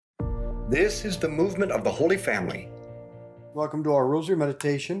This is the movement of the Holy Family. Welcome to our Rosary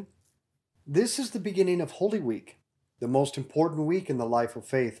Meditation. This is the beginning of Holy Week, the most important week in the life of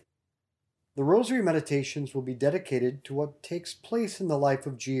faith. The Rosary Meditations will be dedicated to what takes place in the life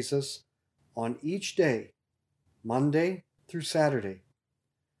of Jesus on each day, Monday through Saturday.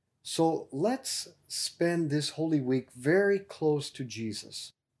 So let's spend this Holy Week very close to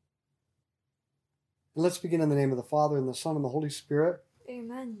Jesus. And let's begin in the name of the Father, and the Son, and the Holy Spirit.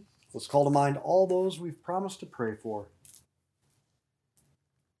 Amen. Let's call to mind all those we've promised to pray for.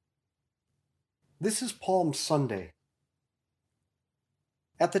 This is Palm Sunday.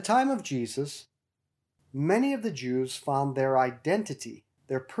 At the time of Jesus, many of the Jews found their identity,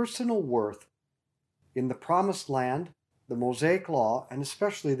 their personal worth, in the Promised Land, the Mosaic Law, and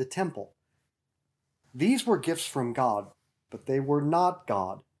especially the Temple. These were gifts from God, but they were not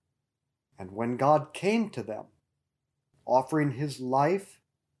God. And when God came to them, offering His life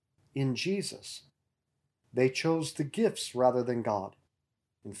in Jesus, they chose the gifts rather than God.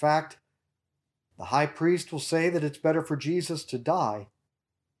 In fact, the high priest will say that it's better for Jesus to die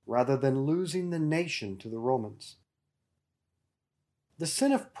rather than losing the nation to the Romans. The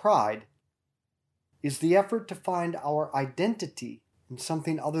sin of pride is the effort to find our identity in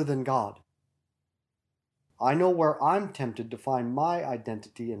something other than God. I know where I'm tempted to find my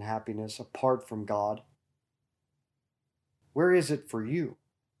identity and happiness apart from God. Where is it for you?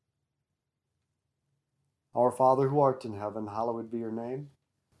 Our Father who art in heaven, hallowed be your name.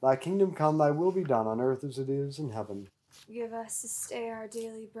 Thy kingdom come, thy will be done on earth as it is in heaven. Give us this day our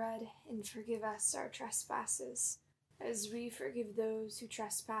daily bread, and forgive us our trespasses, as we forgive those who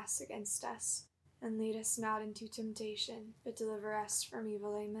trespass against us. And lead us not into temptation, but deliver us from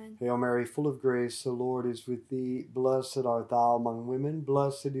evil. Amen. Hail Mary, full of grace, the Lord is with thee. Blessed art thou among women,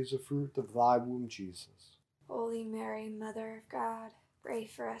 blessed is the fruit of thy womb, Jesus. Holy Mary, Mother of God, pray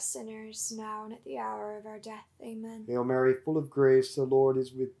for us sinners, now and at the hour of our death. Amen. Hail Mary, full of grace, the Lord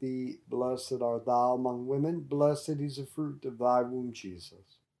is with thee. Blessed art thou among women, blessed is the fruit of thy womb,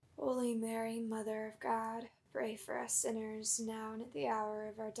 Jesus. Holy Mary, Mother of God, pray for us sinners, now and at the hour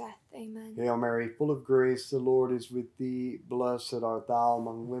of our death. Amen. Hail Mary, full of grace, the Lord is with thee. Blessed art thou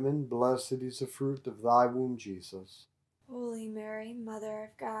among women, blessed is the fruit of thy womb, Jesus. Holy Mary, Mother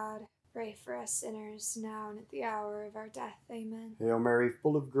of God, pray for us sinners, now and at the hour of our death. Amen. Hail Mary,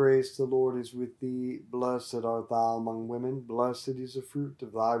 full of grace, the Lord is with thee. Blessed art thou among women, blessed is the fruit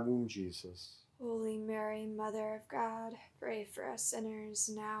of thy womb, Jesus. Holy Mary, Mother of God, pray for us sinners,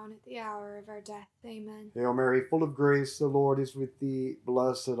 now and at the hour of our death. Amen. Hail Mary, full of grace, the Lord is with thee.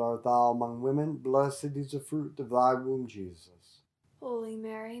 Blessed art thou among women, blessed is the fruit of thy womb, Jesus. Holy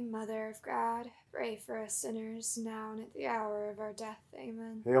Mary, Mother of God, pray for us sinners, now and at the hour of our death.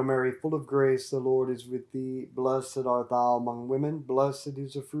 Amen. Hail Mary, full of grace, the Lord is with thee. Blessed art thou among women, blessed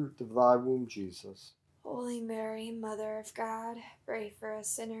is the fruit of thy womb, Jesus. Holy Mary, Mother of God, pray for us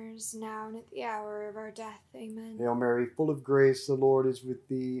sinners, now and at the hour of our death. Amen. Hail Mary, full of grace, the Lord is with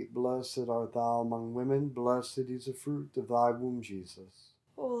thee. Blessed art thou among women, blessed is the fruit of thy womb, Jesus.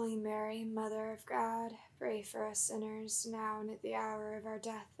 Holy Mary, Mother of God, pray for us sinners, now and at the hour of our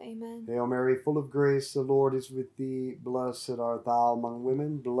death. Amen. Hail Mary, full of grace, the Lord is with thee. Blessed art thou among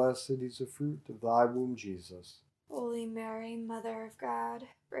women, blessed is the fruit of thy womb, Jesus. Holy Mary, Mother of God,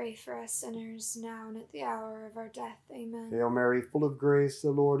 pray for us sinners, now and at the hour of our death. Amen. Hail Mary, full of grace,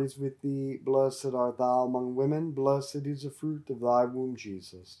 the Lord is with thee. Blessed art thou among women, blessed is the fruit of thy womb,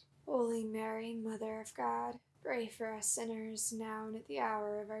 Jesus. Holy Mary, Mother of God, pray for us sinners, now and at the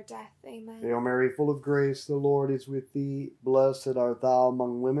hour of our death. Amen. Hail Mary, full of grace, the Lord is with thee. Blessed art thou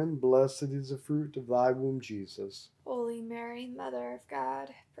among women, blessed is the fruit of thy womb, Jesus. Holy Mary, Mother of God,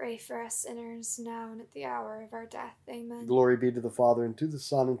 pray for us sinners, now and at the hour of our death. Amen. Glory be to the Father, and to the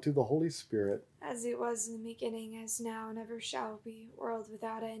Son, and to the Holy Spirit. As it was in the beginning, as now, and ever shall be, world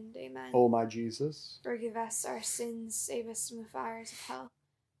without end. Amen. O my Jesus, forgive us our sins, save us from the fires of hell.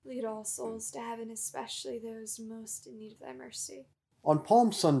 Lead all souls to heaven, especially those most in need of thy mercy. on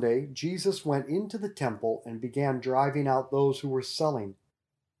Palm Sunday, Jesus went into the temple and began driving out those who were selling.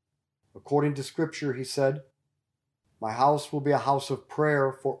 According to Scripture, he said, "My house will be a house of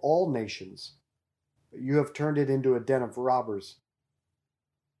prayer for all nations, but you have turned it into a den of robbers."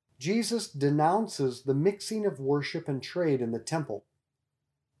 Jesus denounces the mixing of worship and trade in the temple,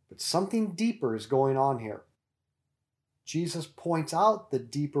 but something deeper is going on here. Jesus points out the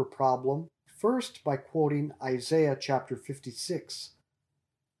deeper problem first by quoting Isaiah chapter 56.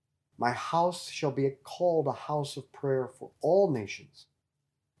 "My house shall be called a house of prayer for all nations."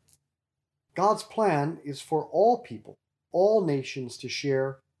 God's plan is for all people, all nations, to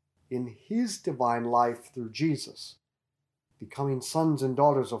share in His divine life through Jesus, becoming sons and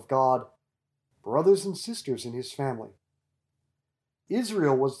daughters of God brothers and sisters in his family.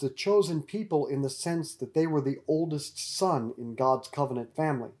 Israel was the chosen people in the sense that they were the oldest son in God's covenant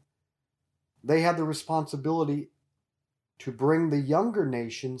family. They had the responsibility to bring the younger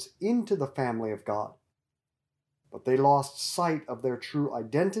nations into the family of God. But they lost sight of their true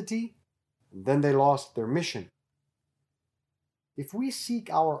identity, and then they lost their mission. If we seek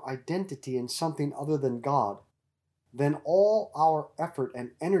our identity in something other than God, then all our effort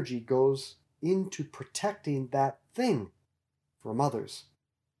and energy goes into protecting that thing from others.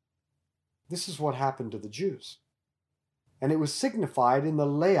 This is what happened to the Jews, and it was signified in the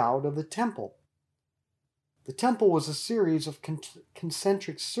layout of the temple. The temple was a series of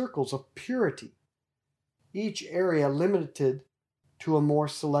concentric circles of purity, each area limited to a more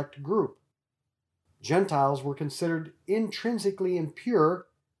select group. Gentiles were considered intrinsically impure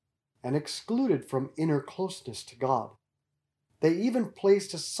and excluded from inner closeness to God. They even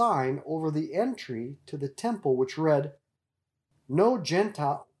placed a sign over the entry to the temple which read, No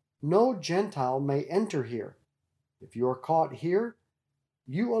Gentile may enter here. If you are caught here,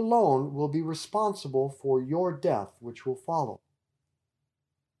 you alone will be responsible for your death, which will follow.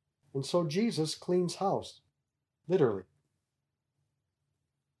 And so Jesus cleans house, literally.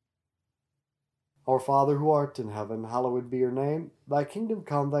 Our Father who art in heaven, hallowed be your name. Thy kingdom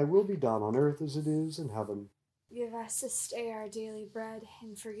come, thy will be done on earth as it is in heaven. Give us this day our daily bread,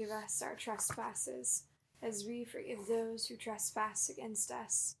 and forgive us our trespasses, as we forgive those who trespass against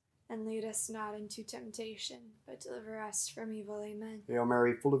us. And lead us not into temptation, but deliver us from evil. Amen. Hail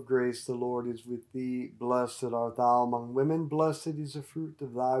Mary, full of grace, the Lord is with thee. Blessed art thou among women, blessed is the fruit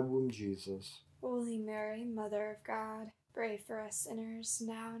of thy womb, Jesus. Holy Mary, Mother of God, pray for us sinners,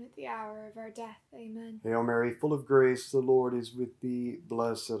 now and at the hour of our death. Amen. Hail Mary, full of grace, the Lord is with thee.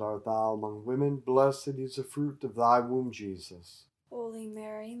 Blessed art thou among women, blessed is the fruit of thy womb, Jesus. Holy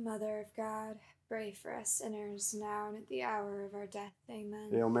Mary, Mother of God, pray for us sinners, now and at the hour of our death. Amen.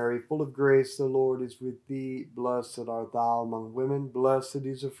 Hail Mary, full of grace, the Lord is with thee. Blessed art thou among women, blessed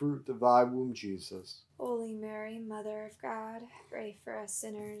is the fruit of thy womb, Jesus. Holy Mary, Mother of God, pray for us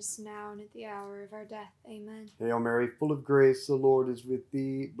sinners, now and at the hour of our death. Amen. Hail Mary, full of grace, the Lord is with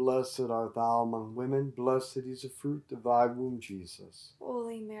thee. Blessed art thou among women, blessed is the fruit of thy womb, Jesus.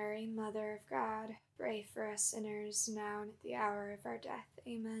 Holy Mary, Mother of God, pray for us sinners, now and at the hour of our death.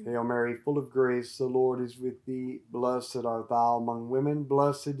 Amen. Hail Mary, full of grace, the Lord is with thee. Blessed art thou among women,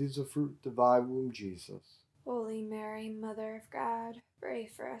 blessed is the fruit of thy womb, Jesus. Holy Mary, Mother of God, pray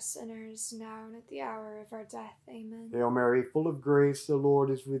for us sinners, now and at the hour of our death. Amen. Hail Mary, full of grace, the Lord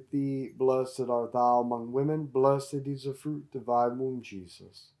is with thee. Blessed art thou among women, blessed is the fruit of thy womb,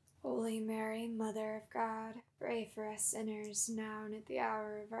 Jesus. Holy Mary, Mother of God, pray for us sinners, now and at the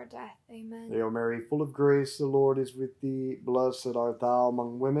hour of our death. Amen. Hail Mary, full of grace, the Lord is with thee. Blessed art thou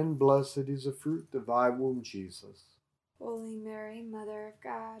among women, blessed is the fruit of thy womb, Jesus. Holy Mary, Mother of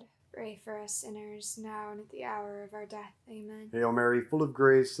God, pray for us sinners, now and at the hour of our death. Amen. Hail Mary, full of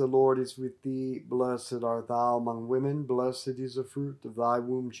grace, the Lord is with thee. Blessed art thou among women, blessed is the fruit of thy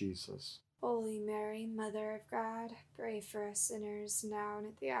womb, Jesus. Holy Mary, Mother of God, pray for us sinners, now and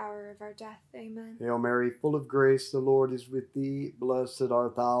at the hour of our death. Amen. Hail Mary, full of grace, the Lord is with thee. Blessed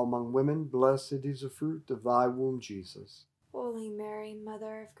art thou among women, blessed is the fruit of thy womb, Jesus. Holy Mary,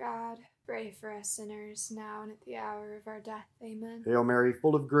 Mother of God, pray for us sinners, now and at the hour of our death. Amen. Hail Mary,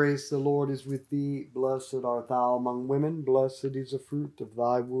 full of grace, the Lord is with thee. Blessed art thou among women, blessed is the fruit of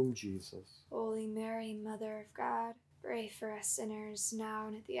thy womb, Jesus. Holy Mary, Mother of God, pray for us sinners, now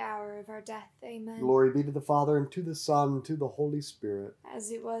and at the hour of our death. Amen. Glory be to the Father, and to the Son, and to the Holy Spirit.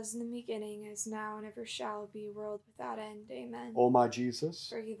 As it was in the beginning, as now, and ever shall be, world without end. Amen. O my Jesus,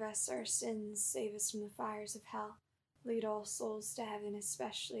 forgive us our sins, save us from the fires of hell. Lead all souls to heaven,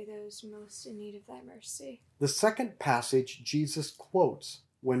 especially those most in need of thy mercy. the second passage Jesus quotes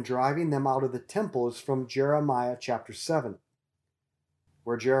when driving them out of the temple is from Jeremiah chapter 7,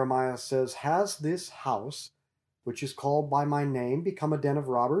 where Jeremiah says, Has this house, which is called by my name, become a den of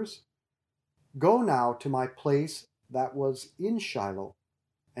robbers? Go now to my place that was in Shiloh,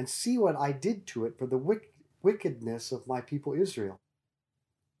 and see what I did to it for the wickedness of my people Israel.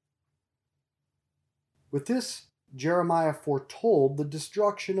 With this, Jeremiah foretold the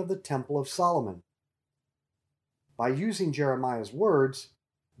destruction of the Temple of Solomon. By using Jeremiah's words,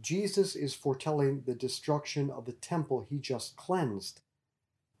 Jesus is foretelling the destruction of the temple he just cleansed.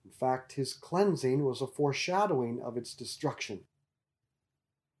 In fact, his cleansing was a foreshadowing of its destruction.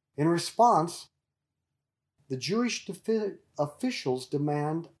 In response, the Jewish officials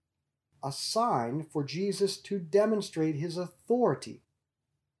demand a sign for Jesus to demonstrate his authority.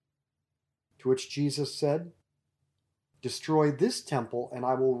 To which Jesus said, Destroy this temple, and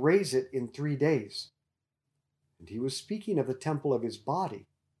I will raise it in 3 days. And he was speaking of the temple of his body.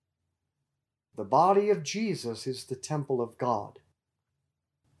 The body of Jesus is the temple of God.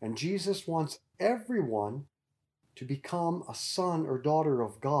 And Jesus wants everyone to become a son or daughter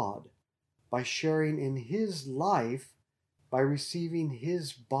of God by sharing in his life, by receiving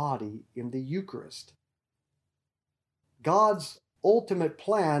his body in the Eucharist. God's ultimate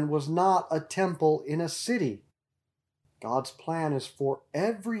plan was not a temple in a city. God's plan is for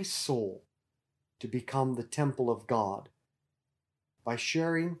every soul to become the temple of God by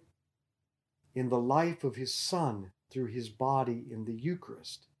sharing in the life of his Son through his body in the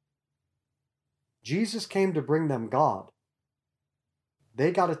Eucharist. Jesus came to bring them God.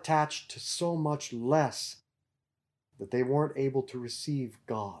 They got attached to so much less that they weren't able to receive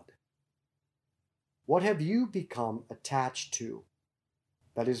God. What have you become attached to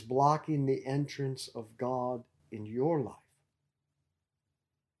that is blocking the entrance of God in your life?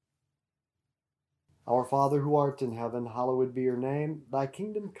 Our Father who art in heaven, hallowed be your name. Thy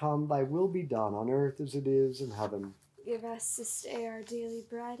kingdom come, thy will be done on earth as it is in heaven. Give us this day our daily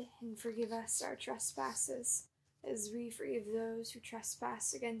bread, and forgive us our trespasses, as we forgive those who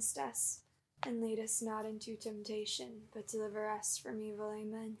trespass against us. And lead us not into temptation, but deliver us from evil.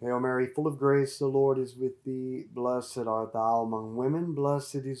 Amen. Hail Mary, full of grace, the Lord is with thee. Blessed art thou among women,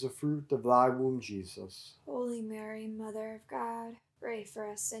 blessed is the fruit of thy womb, Jesus. Holy Mary, Mother of God, pray for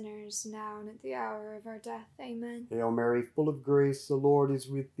us sinners, now and at the hour of our death. Amen. Hail Mary, full of grace, the Lord is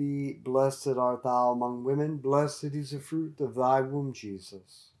with thee. Blessed art thou among women, blessed is the fruit of thy womb,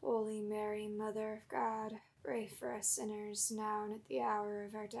 Jesus. Holy Mary, Mother of God, pray for us sinners, now and at the hour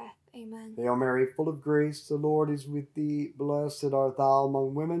of our death. Amen. Hail Mary, full of grace, the Lord is with thee. Blessed art thou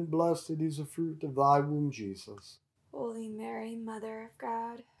among women, blessed is the fruit of thy womb, Jesus. Holy Mary, Mother of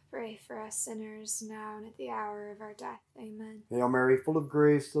God, pray for us sinners, now and at the hour of our death. Amen. Hail Mary, full of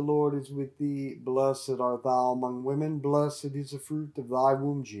grace, the Lord is with thee. Blessed art thou among women, blessed is the fruit of thy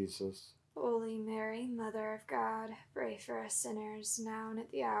womb, Jesus. Holy Mary, Mother of God, pray for us sinners, now and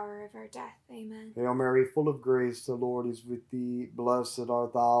at the hour of our death. Amen. Hail Mary, full of grace, the Lord is with thee. Blessed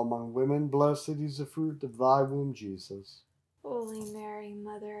art thou among women, blessed is the fruit of thy womb, Jesus. Holy Mary,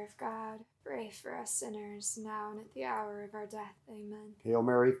 Mother of God, pray for us sinners, now and at the hour of our death. Amen. Hail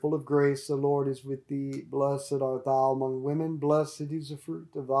Mary, full of grace, the Lord is with thee. Blessed art thou among women, blessed is the fruit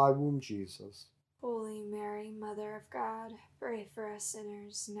of thy womb, Jesus. Holy Mary, Mother of God, pray for us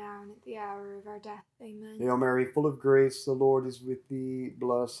sinners, now and at the hour of our death. Amen. Hail Mary, full of grace, the Lord is with thee.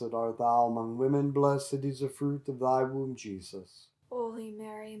 Blessed art thou among women, blessed is the fruit of thy womb, Jesus. Holy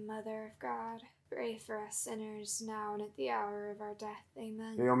Mary, Mother of God, pray for us sinners, now and at the hour of our death.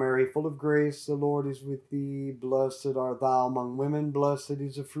 Amen. Hail Mary, full of grace, the Lord is with thee. Blessed art thou among women, blessed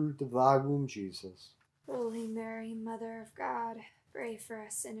is the fruit of thy womb, Jesus. Holy Mary, Mother of God, pray for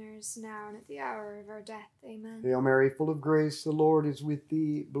us sinners, now and at the hour of our death. Amen. Hail Mary, full of grace, the Lord is with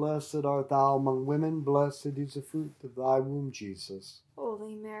thee. Blessed art thou among women, blessed is the fruit of thy womb, Jesus.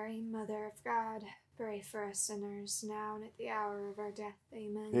 Holy Mary, Mother of God, pray for us sinners, now and at the hour of our death.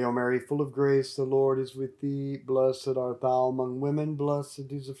 Amen. Hail Mary, full of grace, the Lord is with thee. Blessed art thou among women,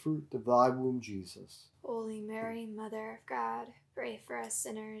 blessed is the fruit of thy womb, Jesus. Holy Mary, Mother of God, pray for us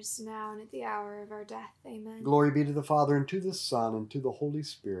sinners, now and at the hour of our death. Amen. Glory be to the Father, and to the Son, and to the Holy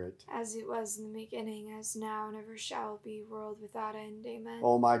Spirit. As it was in the beginning, as now, and ever shall be, world without end. Amen.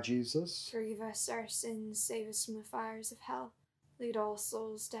 O my Jesus, forgive us our sins, save us from the fires of hell. Lead all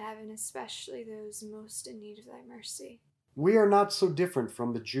souls to heaven, especially those most in need of thy mercy. we are not so different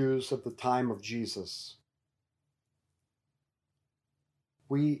from the Jews of the time of Jesus.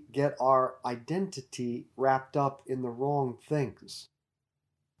 We get our identity wrapped up in the wrong things.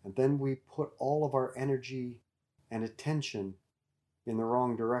 And then we put all of our energy and attention in the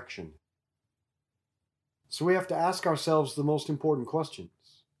wrong direction. So we have to ask ourselves the most important questions.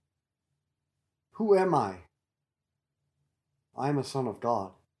 Who am I? I am a son of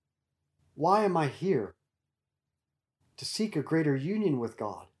God. Why am I here? To seek a greater union with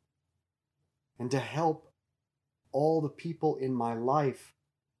God and to help all the people in my life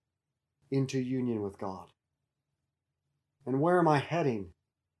into union with God. And where am I heading?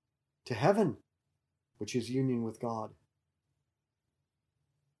 To heaven, which is union with God.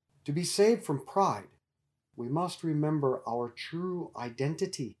 To be saved from pride, we must remember our true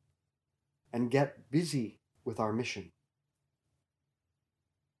identity and get busy with our mission.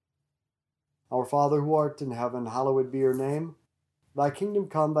 Our Father who art in heaven, hallowed be your name. Thy kingdom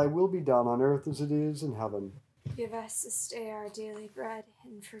come, thy will be done on earth as it is in heaven. Give us this day our daily bread,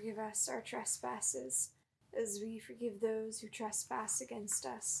 and forgive us our trespasses, as we forgive those who trespass against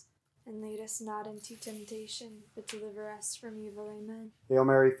us. And lead us not into temptation, but deliver us from evil. Amen. Hail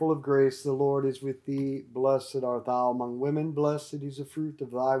Mary, full of grace, the Lord is with thee. Blessed art thou among women, blessed is the fruit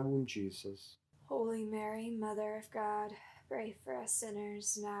of thy womb, Jesus. Holy Mary, Mother of God, pray for us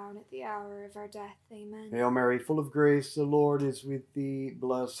sinners, now and at the hour of our death. Amen. Hail Mary, full of grace, the Lord is with thee.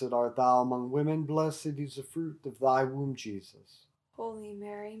 Blessed art thou among women, blessed is the fruit of thy womb, Jesus. Holy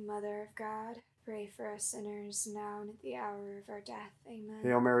Mary, Mother of God, pray for us sinners, now and at the hour of our death. Amen.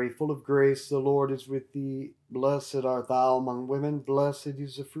 Hail Mary, full of grace, the Lord is with thee. Blessed art thou among women, blessed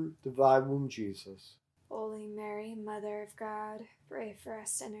is the fruit of thy womb, Jesus. Holy Mary, Mother of God, pray for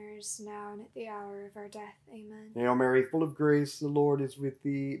us sinners, now and at the hour of our death. Amen. Hail Mary, full of grace, the Lord is with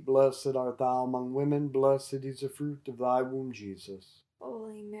thee. Blessed art thou among women, blessed is the fruit of thy womb, Jesus.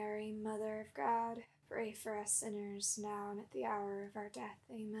 Holy Mary, Mother of God, pray for us sinners, now and at the hour of our death.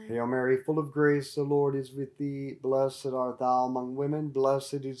 Amen. Hail Mary, full of grace, the Lord is with thee. Blessed art thou among women,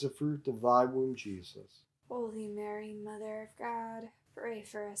 blessed is the fruit of thy womb, Jesus. Holy Mary, Mother of God, pray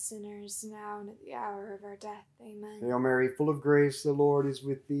for us sinners, now and at the hour of our death. Amen. Hail Mary, full of grace, the Lord is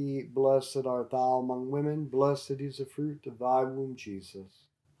with thee. Blessed art thou among women, blessed is the fruit of thy womb, Jesus.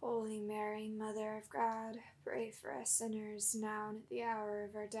 Holy Mary, Mother of God, pray for us sinners, now and at the hour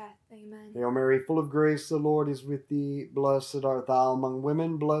of our death. Amen. Hail Mary, full of grace, the Lord is with thee. Blessed art thou among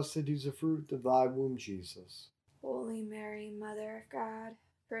women, blessed is the fruit of thy womb, Jesus. Holy Mary, Mother of God,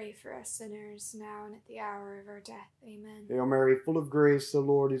 pray for us sinners, now and at the hour of our death. Amen. Hail Mary, full of grace, the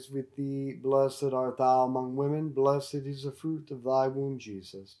Lord is with thee. Blessed art thou among women, blessed is the fruit of thy womb,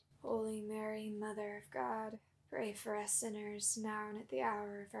 Jesus. Holy Mary, Mother of God, pray for us sinners, now and at the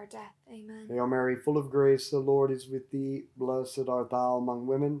hour of our death. Amen. Hail Mary, full of grace, the Lord is with thee. Blessed art thou among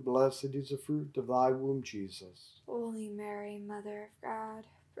women, blessed is the fruit of thy womb, Jesus. Holy Mary, Mother of God,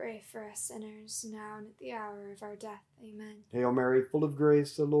 pray for us sinners, now and at the hour of our death. Amen. Hail Mary, full of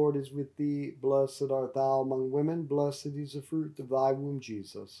grace, the Lord is with thee. Blessed art thou among women, blessed is the fruit of thy womb,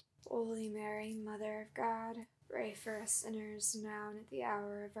 Jesus. Holy Mary, Mother of God, pray for us sinners, now and at the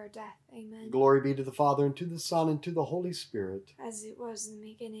hour of our death. Amen. Glory be to the Father, and to the Son, and to the Holy Spirit. As it was in the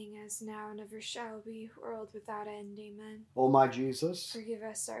beginning, as now, and ever shall be, world without end. Amen. O my Jesus, Forgive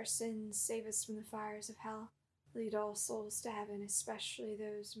us our sins, save us from the fires of hell. Lead all souls to heaven, especially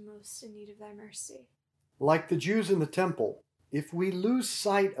those most in need of thy mercy. like the Jews in the temple, if we lose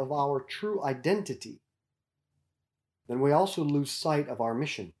sight of our true identity, then we also lose sight of our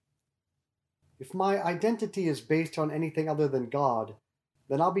mission. If my identity is based on anything other than God,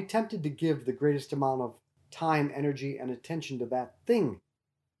 then I'll be tempted to give the greatest amount of time, energy, and attention to that thing.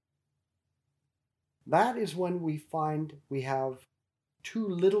 That is when we find we have too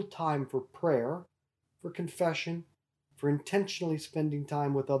little time for prayer, for confession, for intentionally spending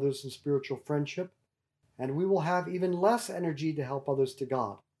time with others in spiritual friendship, and we will have even less energy to help others to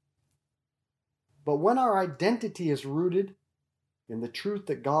God. But when our identity is rooted in the truth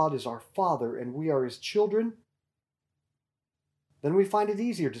that God is our Father and we are His children, then we find it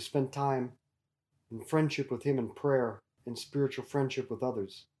easier to spend time in friendship with Him in prayer and spiritual friendship with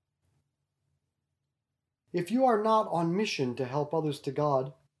others. If you are not on mission to help others to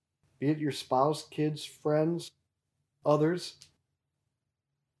God, be it your spouse, kids, friends, others,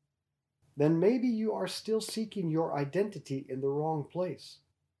 then maybe you are still seeking your identity in the wrong place.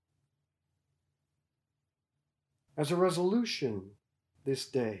 As a resolution this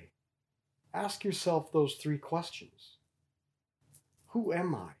day, ask yourself those 3 questions. Who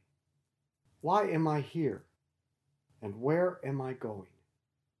am I? Why am I here? And where am I going?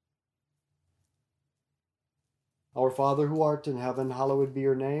 Our Father who art in heaven, hallowed be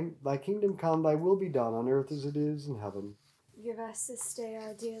your name. Thy kingdom come, thy will be done on earth as it is in heaven. Give us this day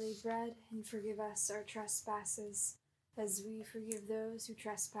our daily bread, and forgive us our trespasses, as we forgive those who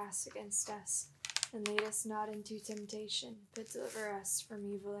trespass against us. And lead us not into temptation, but deliver us from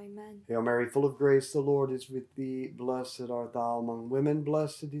evil. Amen. Hail Mary, full of grace, the Lord is with thee. Blessed art thou among women,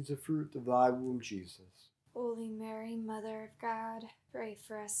 blessed is the fruit of thy womb, Jesus. Holy Mary, Mother of God, pray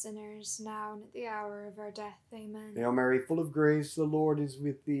for us sinners, now and at the hour of our death. Amen. Hail Mary, full of grace, the Lord is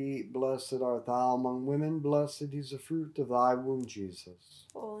with thee. Blessed art thou among women, blessed is the fruit of thy womb, Jesus.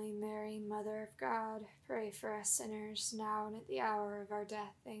 Holy Mary, Mother of God, pray for us sinners, now and at the hour of our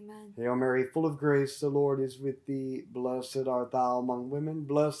death. Amen. Hail Mary, full of grace, the Lord is with thee. Blessed art thou among women,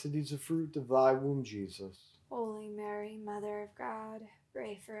 blessed is the fruit of thy womb, Jesus. Holy Mary, Mother of God,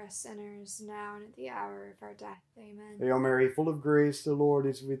 pray for us sinners, now and at the hour of our death. Amen. Hail Mary, full of grace, the Lord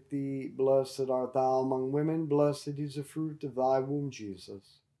is with thee. Blessed art thou among women, blessed is the fruit of thy womb,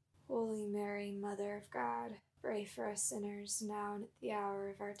 Jesus. Holy Mary, Mother of God, pray for us sinners, now and at the hour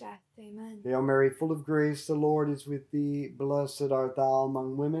of our death. Amen. Hail Mary, full of grace, the Lord is with thee. Blessed art thou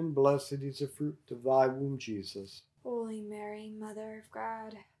among women, blessed is the fruit of thy womb, Jesus. Holy Mary, Mother of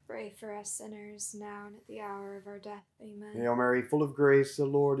God, pray for us sinners, now and at the hour of our death. Amen. Hail Mary, full of grace, the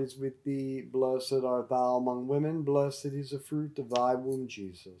Lord is with thee. Blessed art thou among women, blessed is the fruit of thy womb,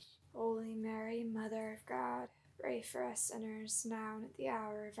 Jesus. Holy Mary, Mother of God, pray for us sinners, now and at the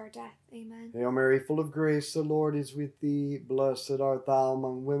hour of our death. Amen. Hail Mary, full of grace, the Lord is with thee. Blessed art thou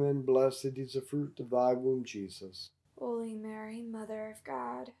among women, blessed is the fruit of thy womb, Jesus. Holy Mary, Mother of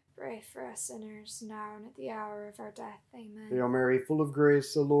God, pray for us sinners, now and at the hour of our death. Amen. Hail Mary, full of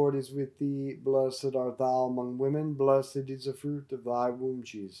grace, the Lord is with thee. Blessed art thou among women, blessed is the fruit of thy womb,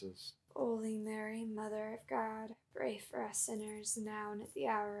 Jesus. Holy Mary, Mother of God, pray for us sinners, now and at the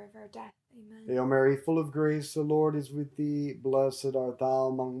hour of our death. Amen. Hail Mary, full of grace, the Lord is with thee. Blessed art thou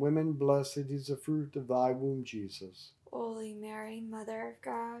among women, blessed is the fruit of thy womb, Jesus. Holy Mary, Mother of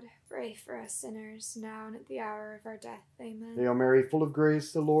God, pray for us sinners, now and at the hour of our death. Amen. Hail Mary, full of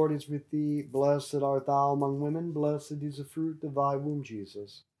grace, the Lord is with thee. Blessed art thou among women, blessed is the fruit of thy womb,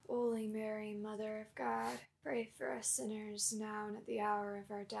 Jesus. Holy Mary, Mother of God, pray for us sinners, now and at the hour of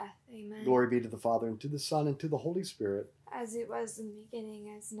our death. Amen. Glory be to the Father, and to the Son, and to the Holy Spirit. As it was in the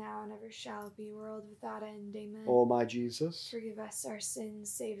beginning, as now, and ever shall be, world without end. Amen. O my Jesus, forgive us our sins,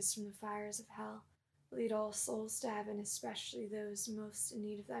 save us from the fires of hell. Lead all souls to heaven, especially those most in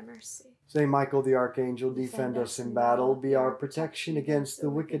need of thy mercy. Saint Michael the Archangel, defend us in battle. Be our protection against the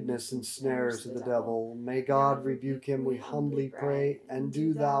wickedness and snares of the devil. May God rebuke him, we humbly pray. And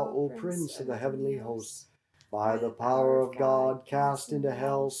do thou, O Prince of the heavenly host, by the power of God, cast into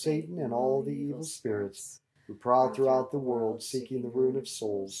hell Satan and all the evil spirits who prowl throughout the world, seeking the ruin of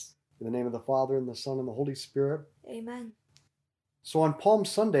souls. In the name of the Father, and the Son, and the Holy Spirit. Amen. So on Palm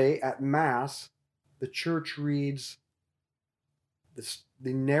Sunday at Mass, the Church reads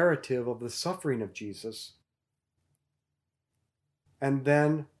the narrative of the suffering of Jesus. And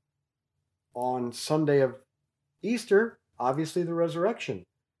then on Sunday of Easter, obviously the resurrection.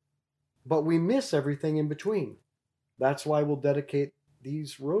 But we miss everything in between. That's why we'll dedicate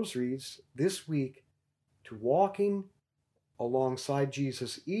these rosaries this week to walking alongside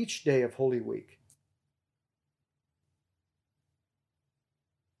Jesus each day of Holy Week.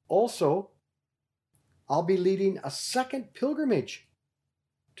 Also, I'll be leading a second pilgrimage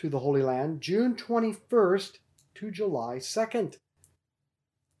to the Holy Land, June 21st to July 2nd.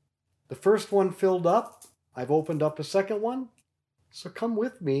 The first one filled up. I've opened up a second one. So come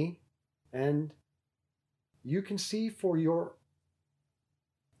with me and you can see for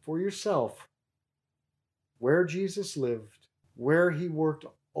yourself where Jesus lived, where he worked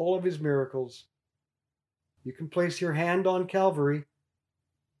all of his miracles. You can place your hand on Calvary,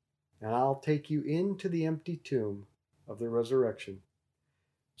 and I'll take you into the empty tomb of the resurrection.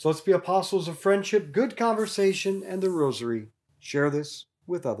 So let's be apostles of friendship, good conversation, and the rosary. Share this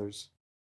with others.